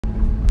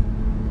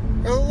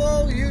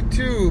Hello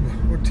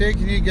YouTube, we're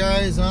taking you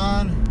guys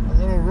on a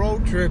little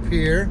road trip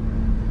here.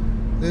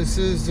 This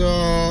is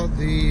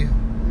the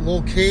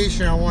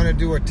location I want to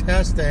do a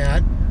test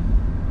at.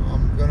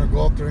 I'm going to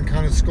go up there and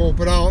kind of scope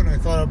it out, and I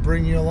thought I'd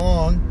bring you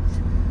along.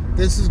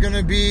 This is going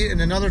to be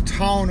in another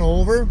town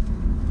over.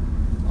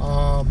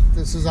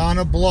 This is on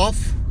a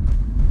bluff,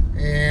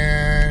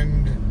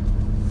 and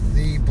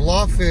the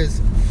bluff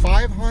is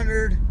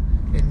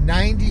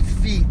 590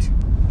 feet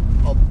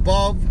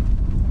above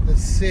the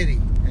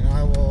city. And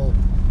I will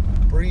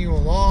bring you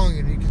along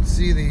and you can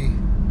see the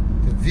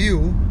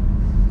view.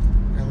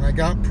 And I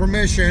got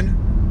permission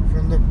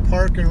from the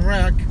Park and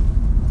Rec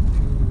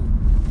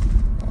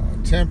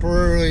to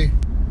temporarily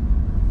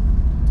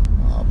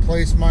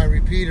place my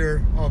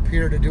repeater up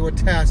here to do a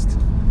test.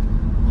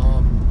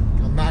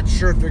 I'm not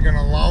sure if they're going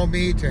to allow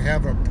me to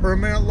have a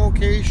permanent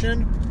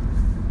location.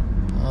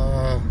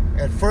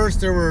 At first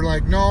they were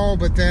like no,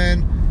 but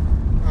then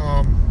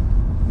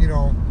you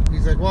know,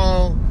 he's like,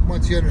 well,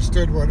 once he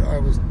understood what I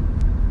was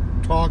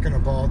talking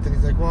about, then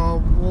he's like,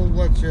 well, we'll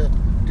let you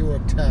do a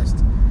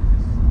test.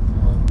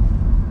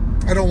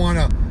 I don't want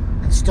to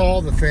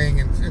install the thing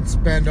and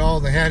spend all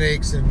the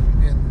headaches and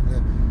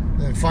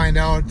then find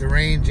out the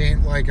range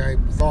ain't like I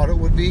thought it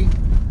would be.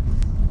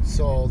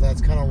 So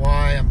that's kind of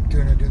why I'm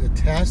going to do the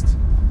test.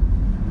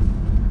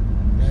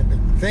 And I've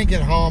been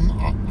thinking, how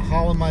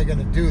am I going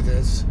to do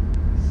this?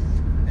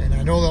 And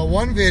I know that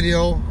one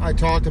video I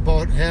talked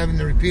about having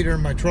the repeater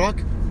in my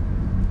truck.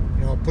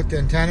 You know, put the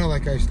antenna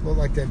like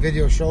that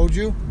video showed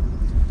you,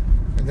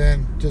 and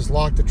then just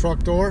lock the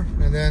truck door,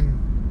 and then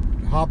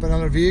hop in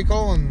another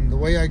vehicle, and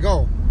away I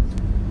go.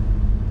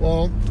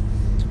 Well,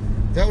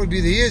 that would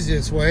be the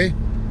easiest way.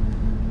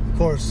 Of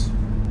course,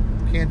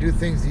 can't do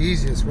things the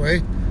easiest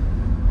way.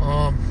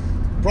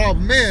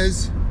 Problem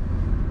is,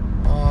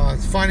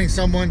 it's finding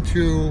someone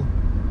to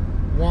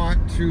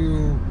want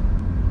to.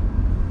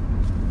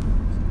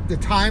 The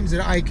times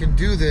that I can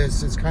do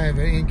this is kind of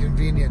an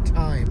inconvenient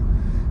time.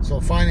 So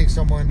finding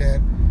someone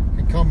that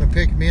can come and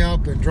pick me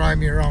up and drive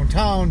me around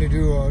town to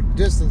do a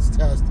distance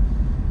test,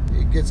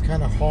 it gets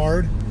kind of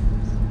hard.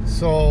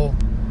 So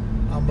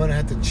I'm going to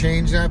have to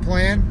change that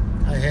plan.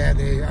 I had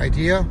an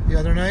idea the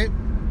other night.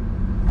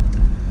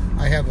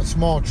 I have a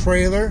small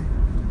trailer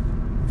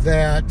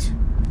that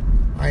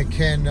I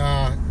can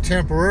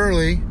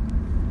temporarily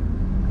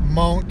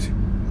mount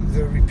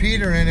the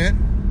repeater in it,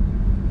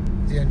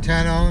 the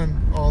antenna and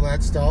all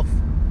that stuff,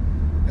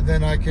 and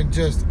then I can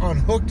just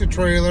unhook the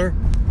trailer,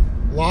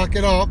 lock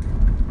it up,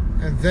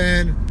 and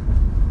then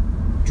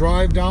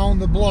drive down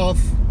the bluff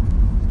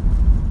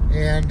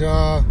and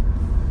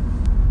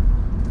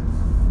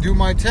do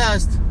my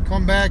test,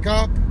 come back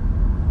up,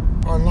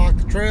 unlock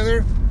the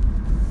trailer,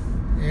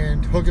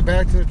 and hook it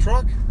back to the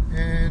truck,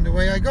 and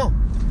away I go.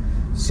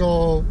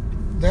 So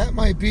that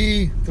might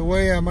be the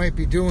way I might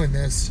be doing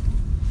this.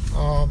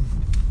 Now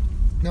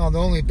the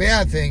only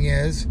bad thing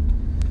is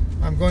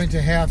I'm going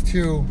to have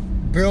to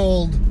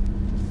build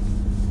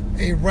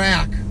a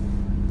rack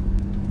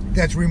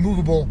that's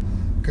removable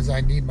because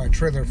I need my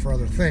trailer for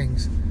other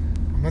things.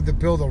 I'm going to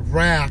build a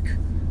rack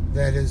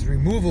that is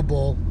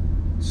removable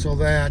so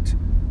that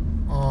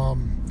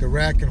the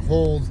rack can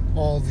hold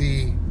all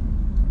the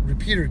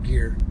repeater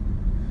gear.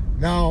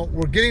 Now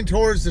we're getting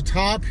towards the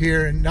top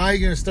here, and now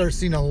you're going to start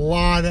seeing a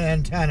lot of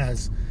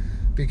antennas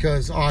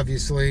because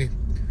obviously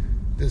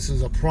this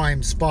is a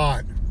prime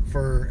spot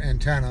for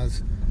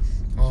antennas.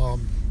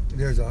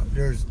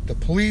 There's the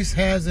police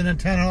has an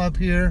antenna up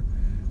here,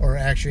 or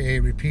actually a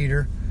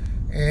repeater,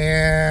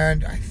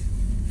 and I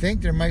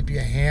think there might be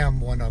a ham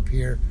one up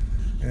here,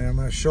 and I'm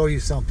going to show you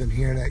something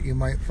here that you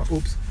might,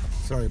 oops,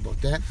 sorry about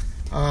that.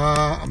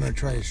 I'm going to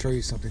try to show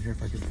you something here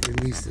if I can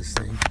release this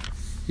thing.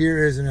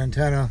 Here is an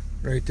antenna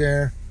right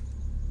there.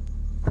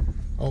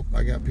 Oh,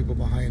 I got people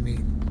behind me.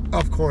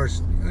 Of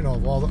course, you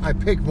know, I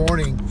pick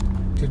morning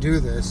to do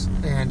this,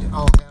 and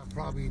I'll have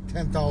probably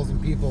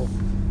 10,000 people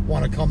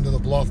want to come to the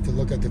bluff to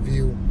look at the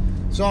view.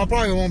 So I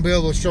probably won't be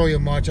able to show you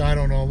much. I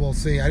don't know. We'll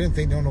see. I didn't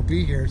think no one would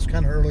be here. It's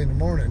kind of early in the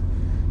morning,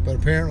 but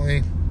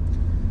apparently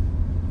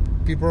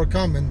people are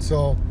coming.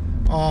 So,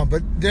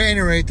 but at any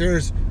rate,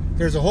 there's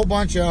a whole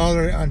bunch of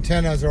other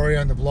antennas already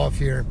on the bluff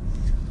here,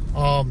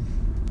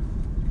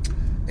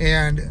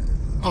 and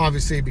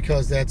obviously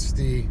because it's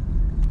a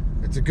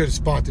good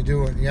spot to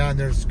do it. Yeah, and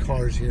there's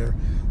cars here.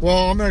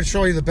 Well, I'm going to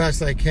show you the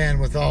best I can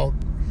without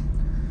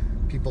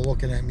people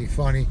looking at me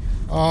funny.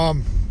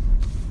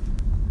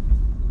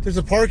 There's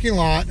a parking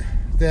lot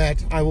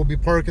that I will be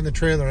parking the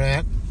trailer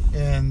at,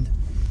 and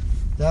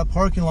that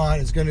parking lot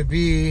is going to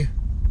be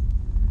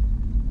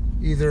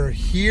either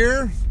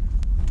here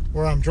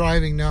where I'm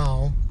driving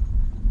now,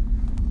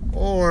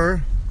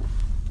 or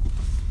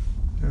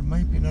there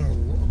might be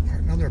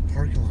another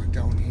parking lot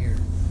down here.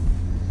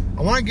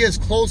 I want to get as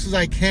close as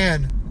I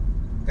can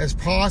as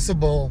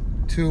possible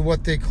to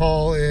what they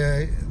call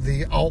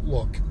the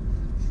outlook.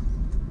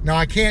 Now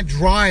I can't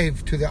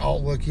drive to the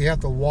outlook, you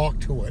have to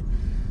walk to it.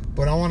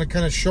 But I want to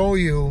kind of show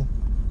you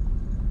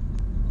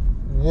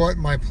what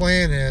my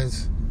plan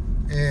is,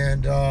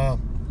 and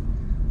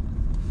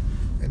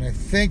And I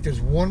think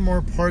there's one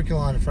more parking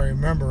lot, if I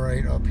remember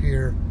right, up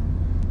here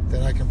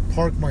that I can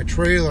park my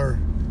trailer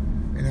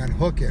and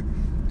unhook it.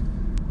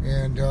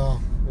 And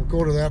we'll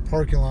go to that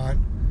parking lot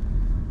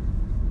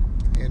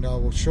and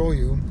we'll show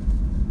you.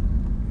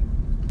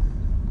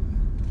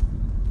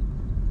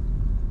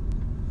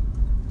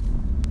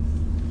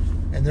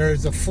 And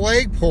there's a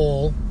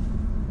flagpole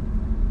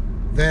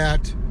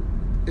that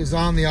is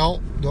on the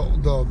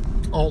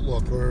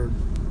outlook, or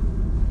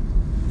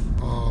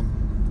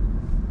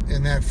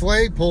and that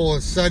flagpole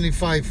is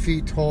 75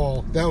 feet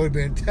tall. That would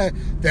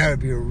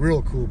be a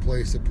real cool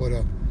place to put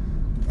an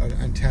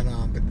antenna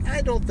on. But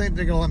I don't think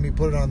they're gonna let me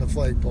put it on the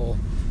flagpole.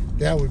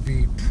 That would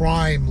be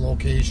prime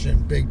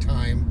location, big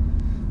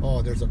time.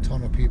 Oh, there's a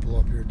ton of people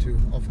up here too,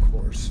 of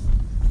course.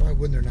 Why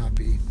wouldn't there not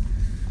be?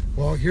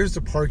 Well, here's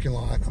the parking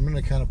lot. I'm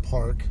gonna kind of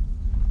park,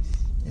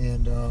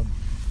 and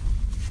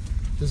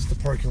this is the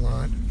parking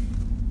lot.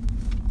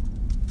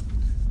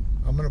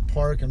 I'm gonna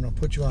park, I'm gonna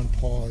put you on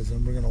pause,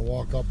 and we're gonna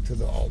walk up to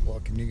the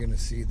outlook, and you're gonna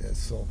see this.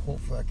 So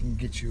hopefully I can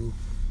get you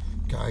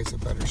guys a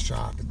better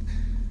shot.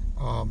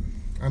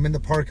 I'm in the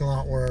parking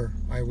lot where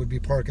I would be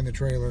parking the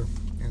trailer,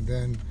 and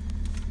then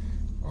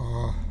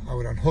I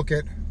would unhook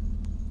it,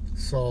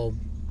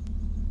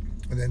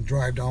 and then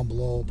drive down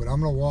below. But I'm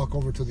gonna walk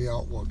over to the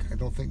outlook. I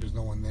don't think there's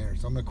no one there,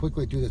 so I'm gonna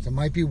quickly do this. It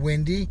might be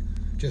windy,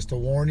 just to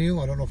warn you.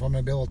 I don't know if I'm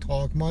gonna be able to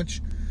talk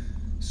much,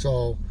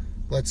 so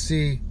let's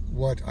see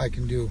what I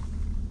can do.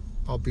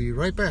 I'll be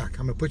right back.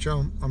 I'm gonna put you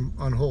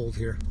on hold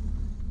here.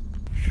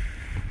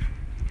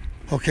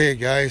 Okay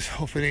guys,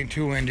 hope it ain't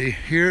too windy.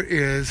 Here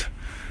is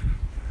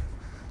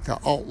the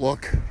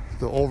outlook,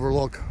 the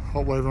overlook,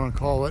 whatever you want to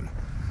call it.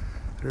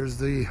 There's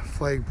the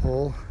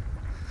flagpole.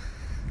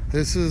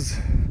 This is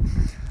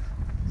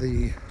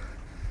you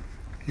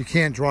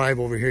can't drive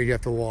over here, you have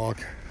to walk.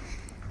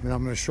 And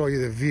I'm going to show you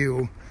the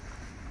view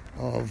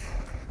of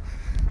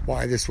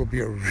why this will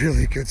be a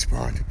really good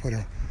spot to put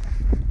a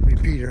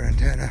repeater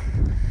antenna.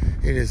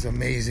 It is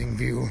amazing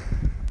view.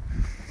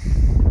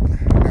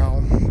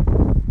 Now,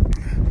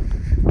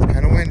 it's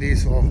kind of windy,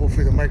 so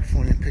hopefully the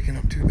microphone ain't picking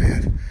up too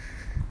bad.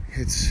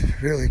 It's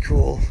really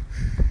cool.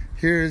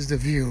 Here's the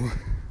view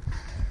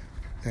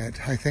that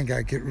I think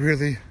I get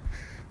really,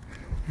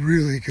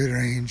 really good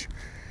range.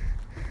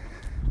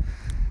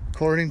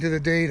 According to the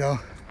data,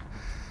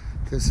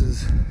 this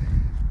is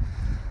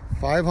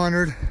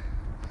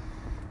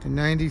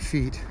 590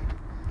 feet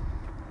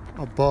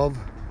above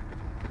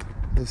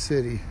the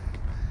city.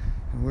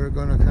 And we're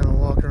going to kind of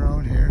walk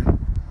around here.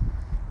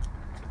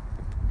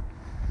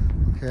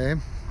 Okay.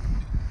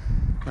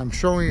 I'm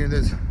showing you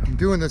this. I'm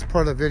doing this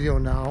part of the video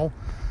now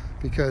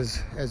because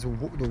as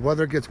the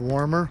weather gets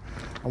warmer,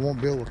 I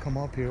won't be able to come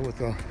up here with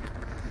the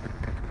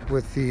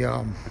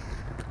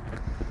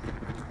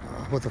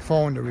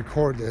phone to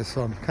record this,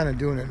 so I'm kind of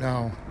doing it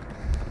now.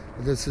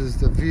 This is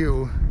the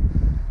view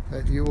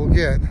that you will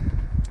get.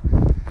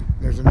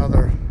 There's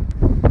another,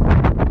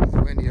 it's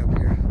windy up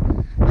here,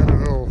 another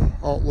little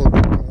outlook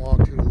you can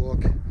walk to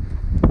look. I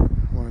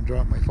want to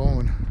drop my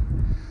phone,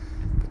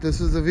 but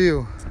this is the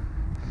view.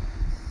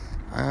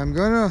 I'm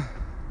gonna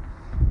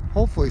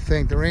hopefully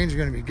think the range is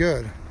gonna be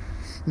good.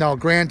 Now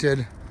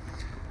granted,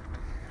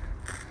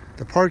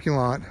 the parking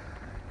lot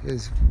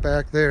is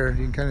back there.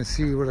 You can kind of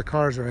see where the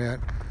cars are at.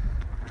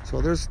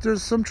 So there's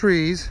some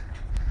trees.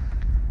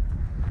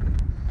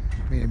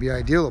 I mean, it'd be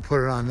ideal to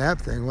put it on that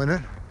thing,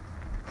 wouldn't it?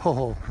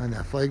 Oh, on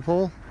that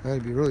flagpole?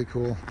 That'd be really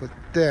cool, but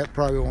that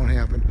probably won't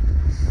happen.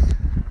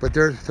 But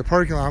there's the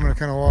parking lot. I'm gonna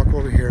kind of walk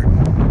over here.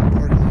 The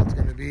parking lot's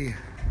gonna be,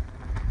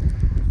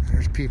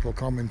 there's people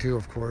coming too,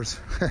 of course.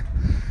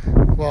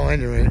 Well,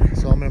 anyway,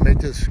 so I'm gonna make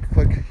this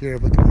quick here,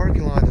 but the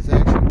parking lot is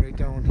actually right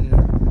down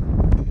here.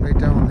 Right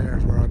down there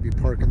is where I'll be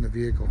parking the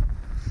vehicle.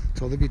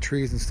 So there'll be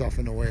trees and stuff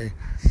in the way.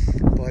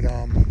 But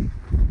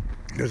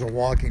there's a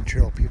walking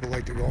trail people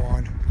like to go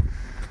on.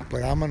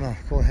 But I'm gonna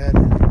go ahead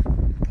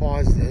and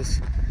pause this.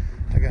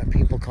 I got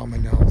people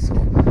coming now, so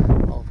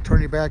I'll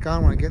turn you back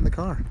on when I get in the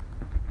car.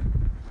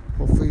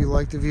 Hopefully you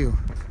like the view.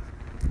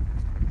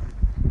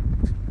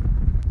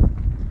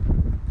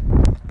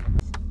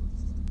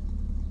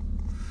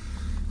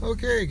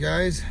 Okay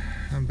guys,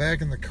 I'm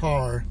back in the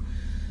car.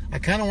 I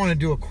kind of want to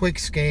do a quick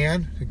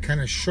scan to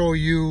kind of show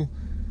you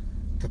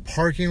the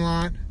parking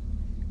lot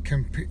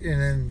and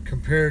then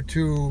compared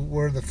to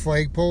where the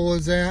flagpole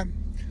is at.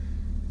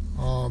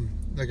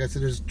 Like I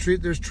said,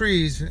 there's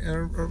trees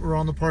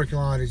around the parking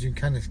lot, as you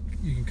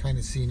can kind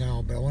of see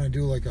now. But I want to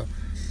do like a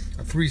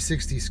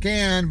 360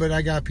 scan, but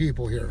I got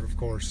people here, of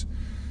course.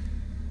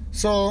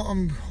 So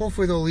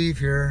hopefully they'll leave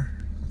here.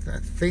 I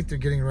think they're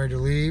getting ready to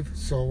leave.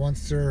 So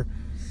once they're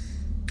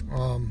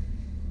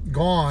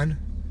gone,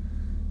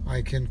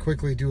 I can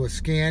quickly do a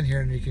scan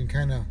here, and you can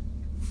kind of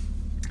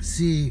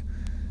see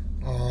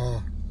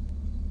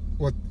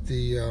what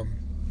the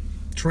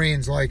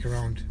terrain's like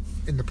around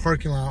in the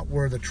parking lot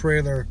where the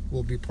trailer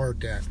will be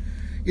parked at.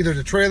 Either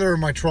the trailer or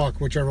my truck,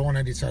 whichever one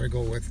I decide to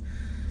go with.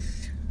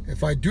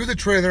 If I do the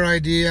trailer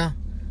idea,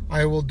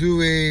 I will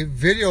do a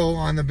video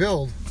on the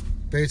build.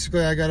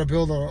 Basically, I got to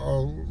build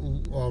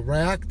a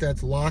rack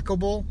that's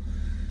lockable,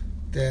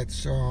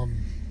 that's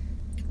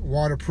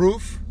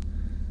waterproof.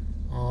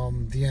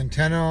 The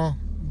antenna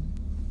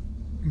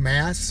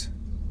mass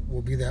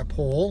will be that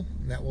pole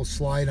that will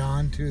slide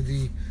on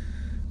to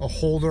a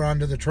holder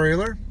onto the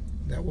trailer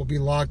that will be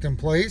locked in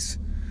place.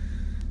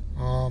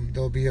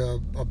 There'll be a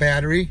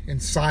battery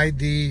inside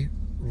the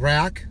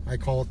rack. I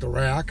call it the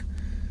rack,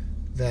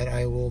 that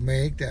I will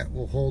make, that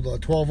will hold a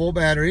 12-volt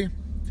battery.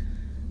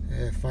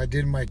 If I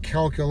did my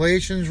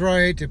calculations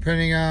right,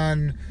 depending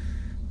on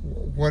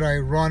what I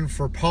run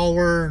for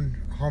power and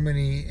how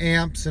many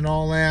amps and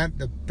all that,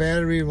 the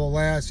battery will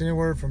last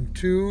anywhere from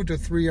 2 to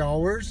 3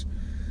 hours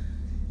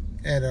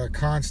at a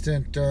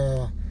constant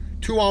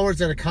 2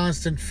 hours at a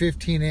constant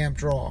 15 amp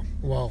draw.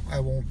 Well, I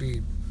won't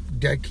be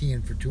dead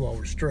keying for 2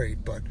 hours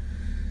straight, but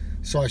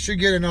so I should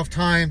get enough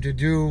time to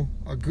do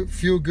a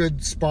few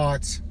good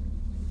spots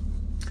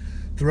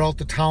throughout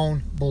the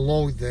town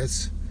below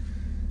this.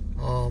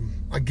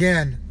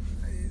 Again,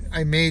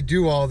 I may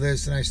do all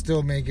this and I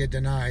still may get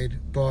denied,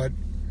 but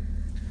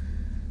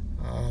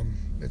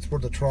it's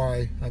worth a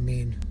try. I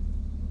mean,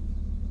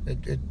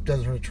 it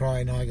doesn't hurt to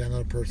try. Now I got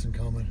another person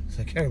coming. It's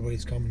like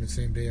everybody's coming the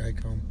same day I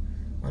come.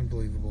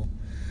 Unbelievable.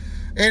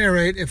 At any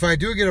rate, if I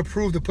do get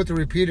approved to put the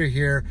repeater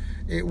here,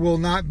 it will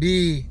not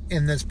be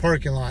in this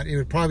parking lot. It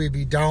would probably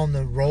be down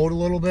the road a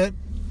little bit,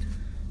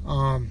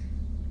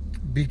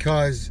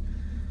 because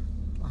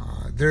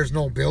there's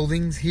no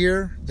buildings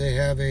here. They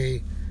have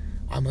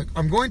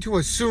I'm going to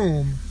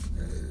assume,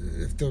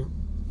 if the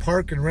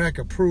Park and Rec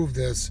approve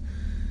this,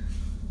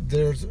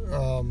 there's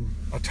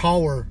a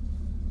tower.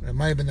 It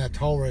might have been that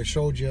tower I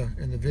showed you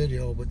in the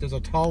video, but there's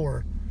a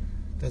tower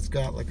that's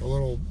got like a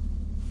little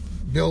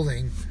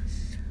building.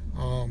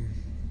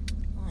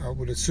 I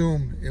would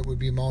assume it would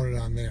be mounted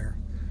on there.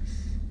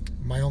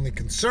 My only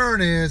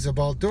concern is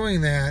about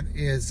doing that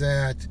is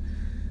that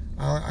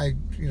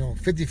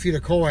 50 feet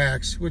of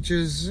coax, which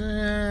is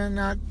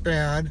not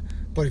bad,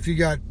 but if you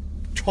got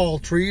tall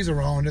trees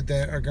around it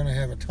that are going to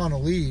have a ton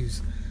of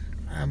leaves,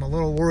 I'm a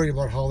little worried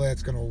about how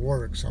that's going to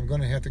work. So I'm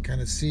going to have to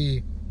kind of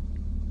see,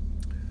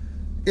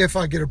 if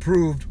I get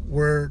approved,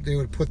 where they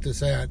would put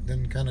this at,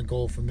 then kind of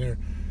go from there.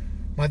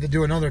 Might have to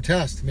do another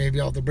test. Maybe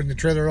I'll have to bring the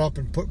trailer up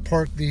and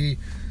park the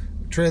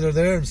trailer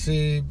there and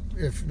see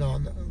if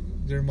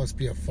there must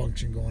be a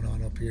function going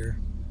on up here.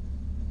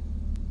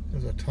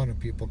 There's a ton of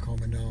people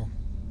coming now.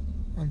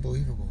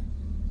 Unbelievable.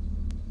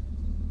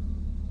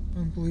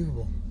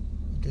 Unbelievable.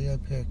 The day I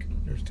pick,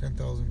 there's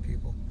 10,000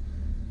 people.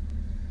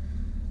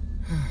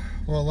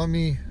 Well,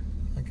 I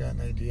got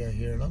an idea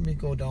here. Let me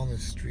go down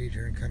this street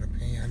here and kind of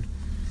pan.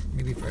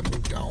 Maybe if I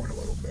move down a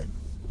little bit.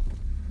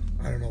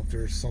 I don't know if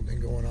there's something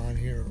going on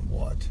here or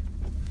what.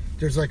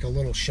 There's like a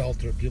little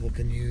shelter people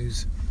can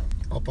use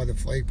up by the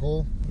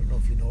flagpole. I don't know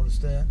if you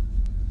noticed that.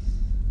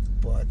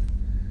 But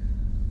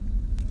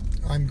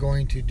I'm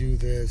going to do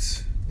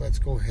this. Let's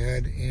go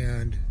ahead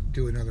and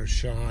do another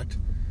shot.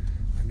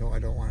 I know I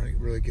don't want to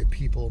really get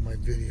people in my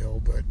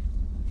video, but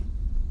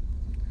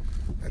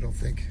I don't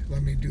think.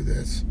 Let me do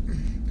this.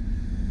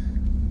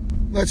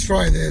 Let's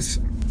try this.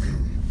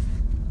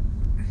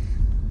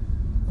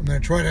 I'm going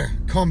to try to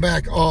come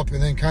back up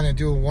and then kind of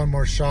do one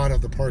more shot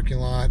of the parking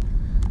lot.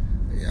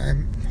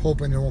 I'm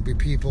hoping there won't be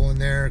people in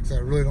there because I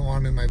really don't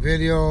want them in my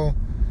video.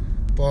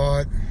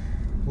 But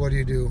what do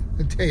you do?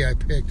 The day I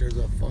picked, there's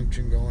a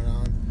function going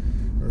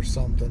on or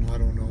something. I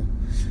don't know.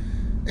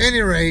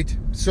 Any rate,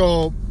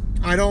 so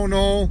I don't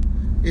know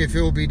if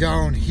it will be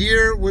down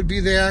here would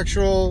be the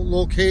actual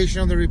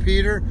location of the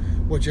repeater,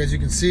 which, as you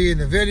can see in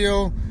the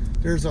video,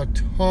 there's a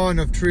ton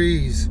of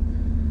trees.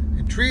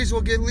 And trees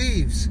will get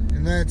leaves,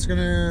 and that's going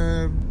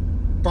to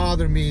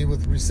bother me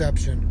with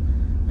reception.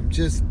 I'm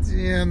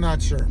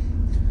not sure.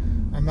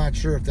 I'm not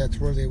sure if that's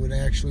where they would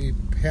actually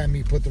have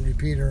me put the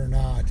repeater or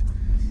not,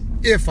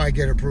 if I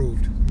get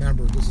approved.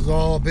 Remember, this is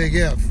all a big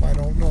if. I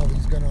don't know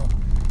if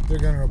they're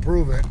gonna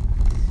approve it.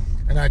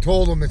 And I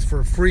told them it's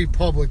for free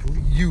public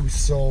use,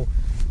 so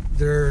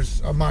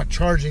I'm not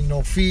charging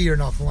no fee or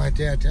nothing like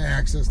that to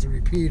access the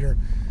repeater.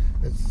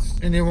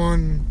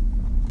 Anyone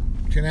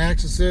can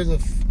access it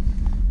if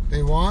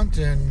they want,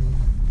 and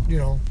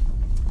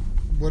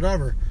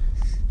whatever.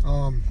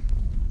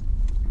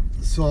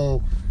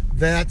 So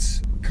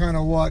that's kind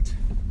of what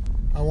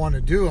I want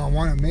to do. I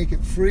want to make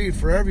it free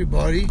for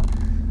everybody,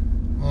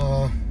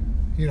 and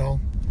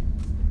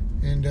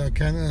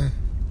kind of,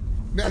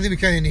 I think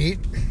it's kind of neat.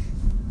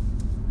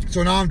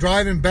 So now I'm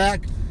driving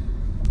back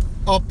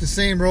up the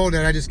same road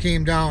that I just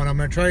came down. I'm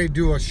going to try to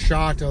do a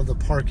shot of the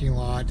parking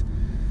lot,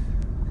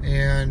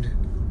 and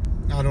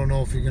I don't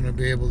know if you're going to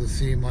be able to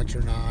see much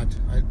or not.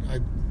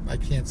 I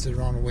can't sit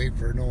around and wait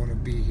for no one to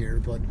be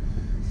here,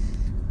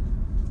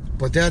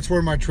 but that's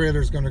where my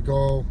trailer's going to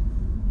go.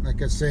 Like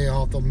I say,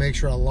 I'll have to make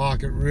sure I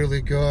lock it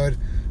really good.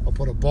 I'll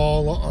put a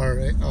ball,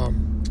 or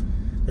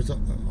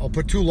I'll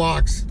put two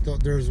locks.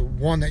 There's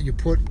one that you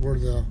put where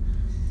the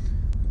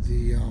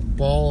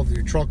ball of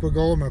your truck will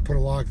go. I'm going to put a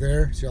lock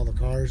there. See all the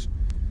cars.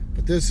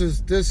 But this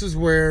is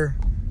where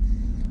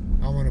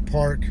I'm going to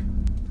park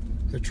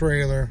the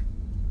trailer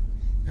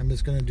I'm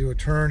just going to do a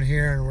turn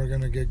here and we're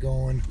going to get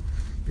going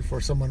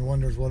before someone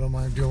wonders what am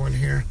I doing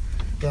here.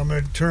 But I'm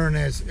going to turn.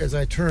 As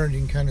I turn, you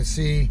can kind of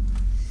see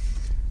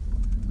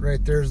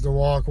right there's the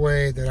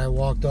walkway that I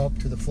walked up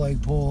to the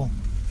flagpole.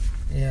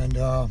 And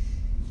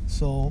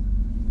so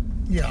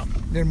yeah,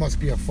 there must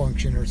be a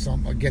function or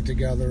something, a get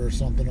together or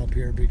something up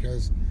here,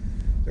 because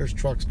there's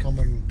trucks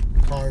coming,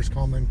 cars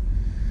coming.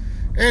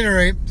 At any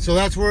rate, so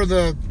that's where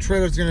the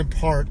trailer's going to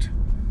park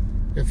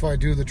if I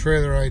do the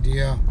trailer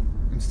idea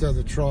instead of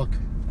the truck.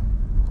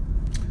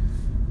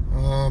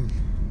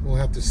 We'll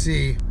have to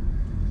see.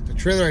 The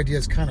trailer idea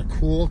is kind of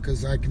cool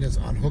because I can just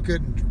unhook it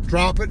and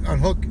drop it,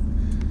 unhook,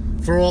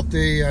 throw up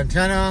the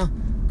antenna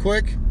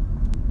quick,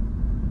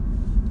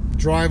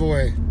 drive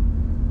away.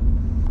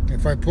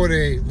 If I put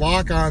a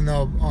lock on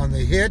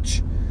the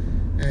hitch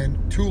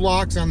and 2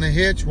 locks on the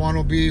hitch, one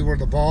will be where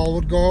the ball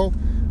would go.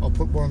 I'll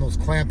put one of those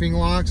clamping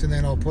locks, and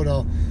then I'll put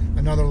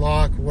another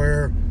lock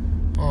where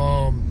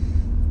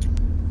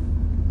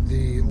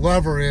the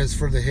lever is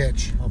for the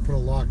hitch. I'll put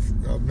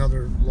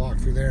another lock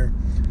through there.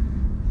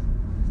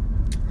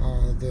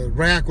 The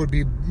rack would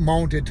be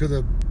mounted to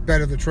the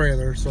bed of the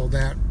trailer, so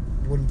that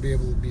wouldn't be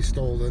able to be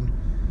stolen.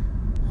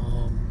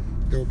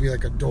 There will be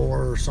like a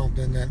door or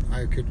something that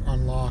I could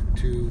unlock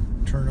to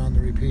turn on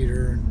the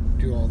repeater and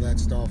do all that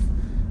stuff.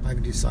 I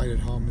haven't decided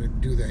how I'm going to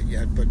do that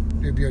yet, but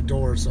it'd be a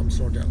door of some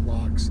sort that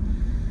locks.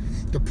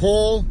 The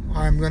pole,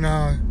 I'm going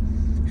to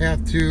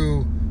have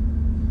to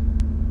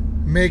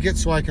make it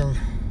so I can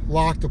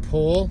lock the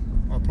pole.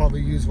 I'll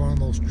probably use one of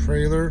those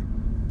trailer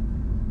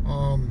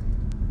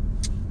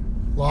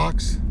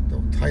locks.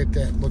 They'll type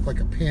that look like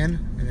a pin,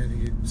 and then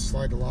you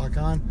slide the lock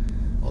on.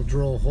 I'll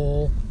drill a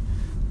hole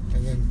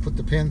and then put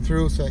the pin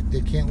through so that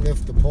they can't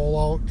lift the pole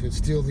out to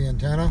steal the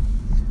antenna.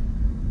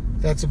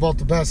 That's about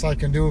the best I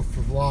can do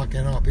for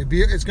locking up.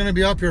 It's going to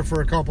be up here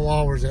for a couple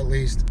hours at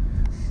least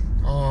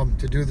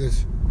to do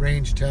this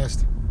range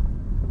test.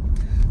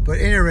 But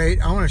at any rate,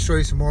 I want to show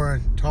you some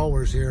more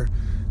towers here.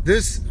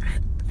 I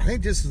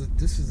think this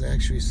is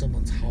actually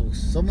someone's house.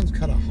 Someone's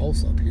got a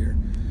house up here,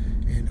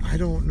 and I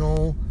don't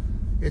know.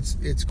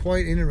 It's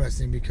quite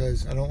interesting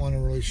because I don't want to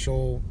really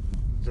show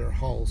their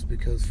house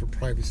because for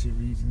privacy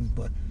reasons,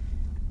 but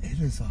it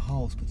is a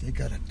house, but they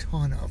got a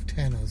ton of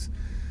antennas.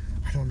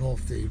 I don't know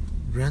if they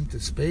rent the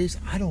space.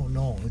 I don't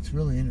know. It's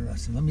really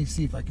interesting. Let me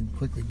see if I can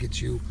quickly get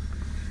you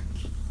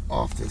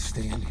off this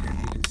stand here.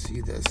 You can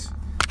see this.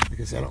 Like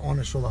I said, I don't want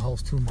to show the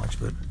house too much,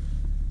 but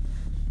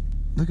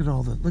look at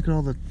all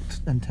the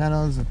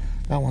antennas.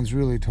 That one's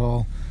really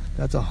tall.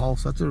 That's a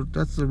house.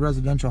 That's the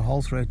residential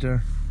house right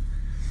there.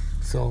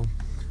 So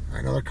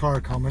another car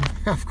coming,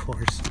 of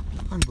course.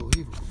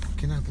 Unbelievable. I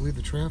cannot believe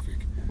the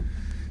traffic.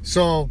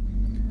 So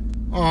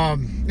at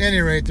any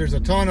rate, there's a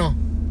ton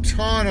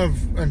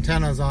of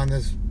antennas on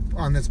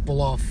this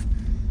bluff.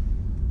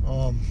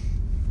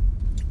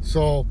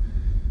 So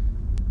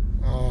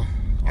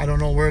I don't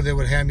know where they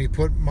would have me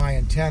put my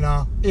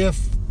antenna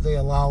if they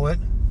allow it.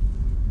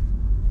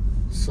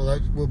 So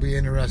that will be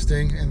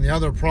interesting. And the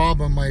other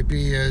problem might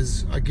be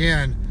is,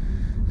 again,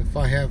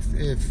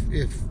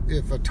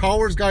 if a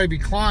tower's got to be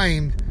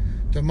climbed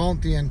to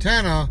mount the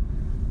antenna,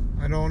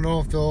 I don't know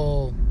if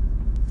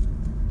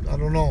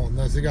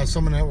unless they got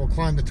someone that will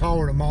climb the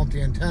tower to mount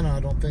the antenna.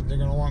 I don't think they're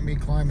going to want me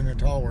climbing the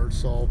tower,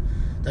 so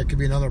that could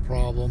be another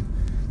problem.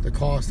 The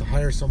cost to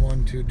hire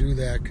someone to do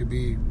that could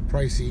be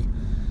pricey,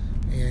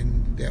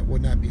 and that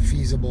would not be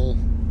feasible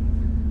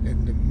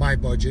in my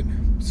budget.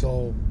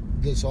 So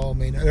this all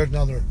may not. There's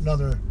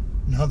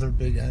another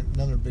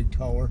big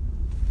tower.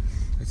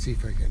 Let's see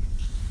if I can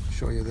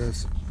show you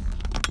this.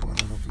 I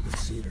don't know if you can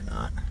see it or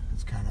not.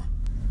 It's kind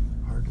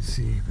of hard to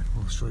see, but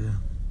we'll show you.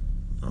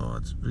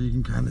 Oh, you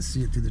can kind of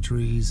see it through the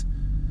trees.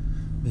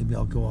 Maybe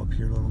I'll go up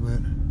here a little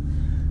bit.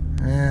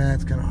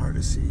 It's kind of hard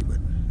to see, but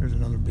there's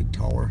another big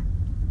tower.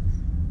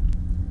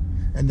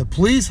 And the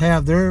police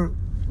have their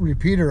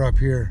repeater up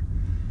here,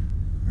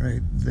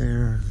 right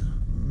there.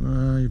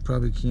 You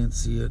probably can't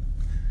see it.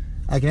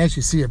 I can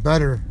actually see it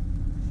better,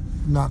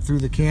 not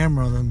through the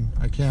camera, than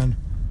I can.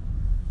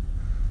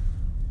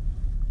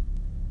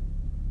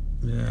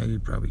 Yeah, you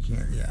probably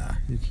can't. Yeah,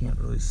 you can't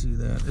really see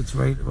that. It's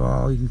right.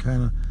 Well, you can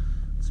kind of.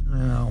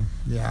 Well,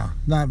 yeah,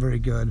 not very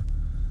good.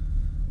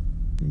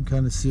 You can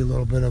kind of see a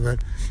little bit of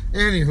it.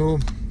 Anywho,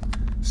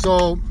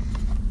 so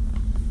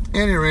at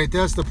any rate,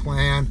 that's the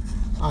plan.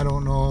 I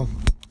don't know.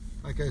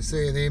 Like I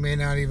say, they may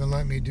not even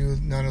let me do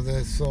none of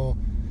this, so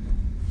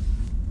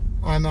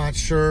I'm not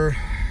sure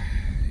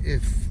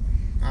if,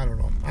 I don't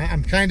know.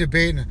 I'm kind of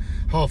debating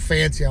how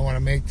fancy I want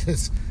to make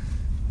this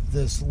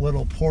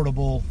little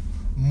portable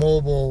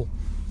mobile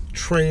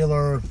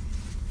trailer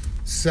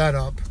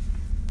setup.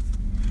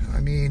 I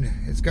mean,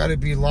 it's got to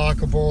be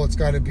lockable. It's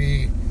got to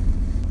be,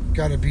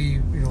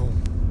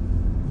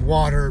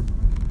 water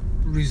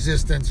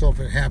resistant. So if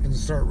it happens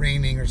to start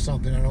raining or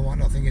something, I don't want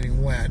nothing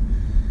getting wet.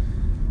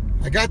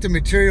 I got the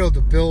material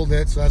to build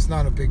it, so that's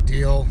not a big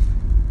deal.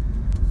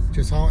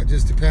 It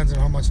just depends on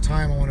how much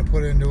time I want to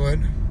put into it.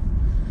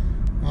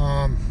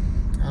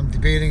 I'm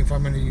debating if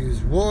I'm going to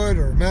use wood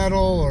or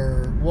metal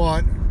or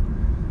what.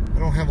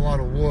 don't have a lot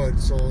of wood,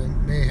 so it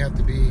may have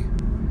to be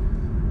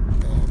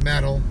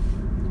metal.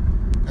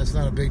 That's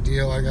not a big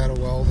deal. I got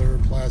a welder,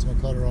 plasma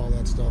cutter, all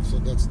that stuff, so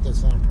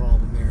that's not a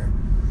problem there.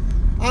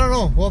 I don't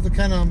know. Well,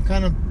 I'm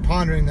kind of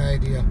pondering the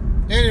idea.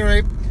 At any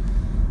rate,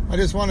 I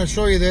just want to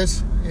show you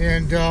this,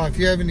 and if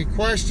you have any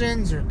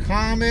questions or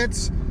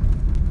comments,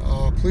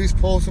 please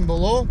post them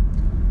below.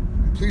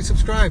 Please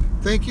subscribe.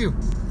 Thank you.